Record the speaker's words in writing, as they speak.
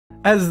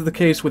As is the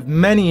case with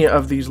many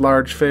of these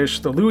large fish,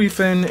 the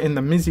Luifin and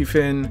the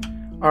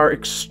Mizifin are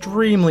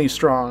extremely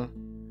strong.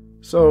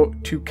 So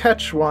to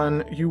catch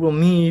one, you will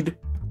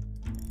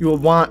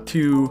want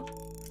to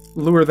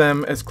lure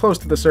them as close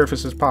to the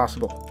surface as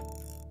possible.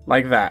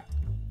 Like that.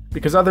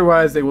 Because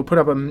otherwise they will put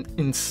up an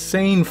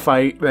insane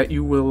fight that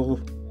you will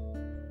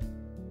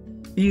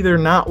either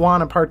not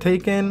want to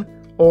partake in,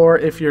 or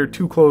if you're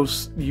too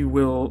close, you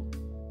will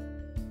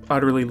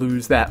utterly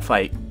lose that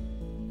fight.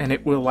 And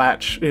it will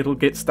it'll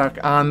get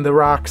stuck on the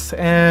rocks,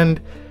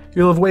 and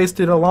you'll have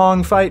wasted a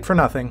long fight for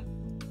nothing.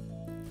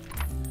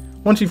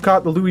 Once you've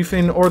caught the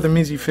Luifin or the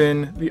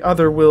Mizifin, the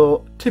other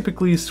will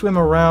typically swim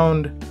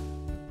around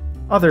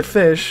other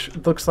fish.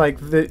 It looks like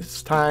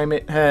this time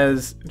it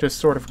has just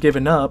sort of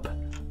given up,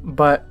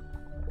 but...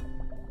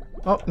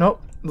 oh,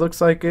 nope.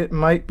 Looks like it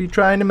might be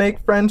trying to make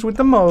friends with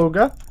the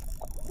Moga.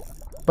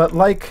 But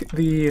like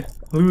the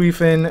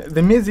Luifin,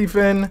 the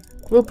Mizifin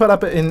will put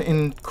up an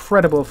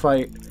incredible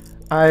fight.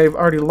 I've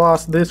already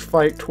lost this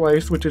fight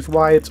twice, which is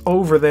why it's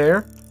over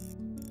there.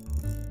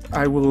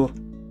 I will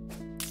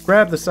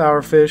grab the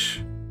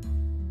sourfish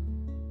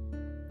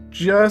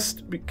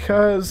just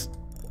because...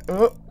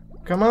 oh,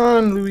 come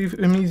on,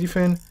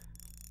 Mizifin.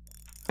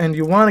 And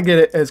you want to get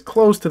it as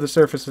close to the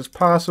surface as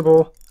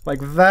possible,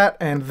 like that,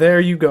 and there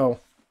you go.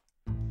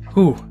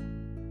 Whew.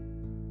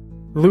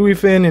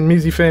 Luifin and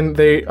Mizifin,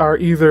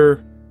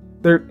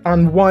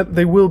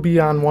 they will be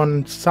on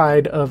one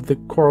side of the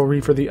coral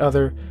reef or the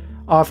other.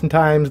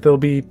 Oftentimes they'll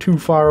be too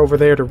far over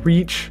there to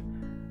reach,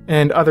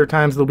 and other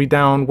times they'll be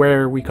down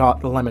where we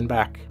caught the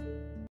lemonback.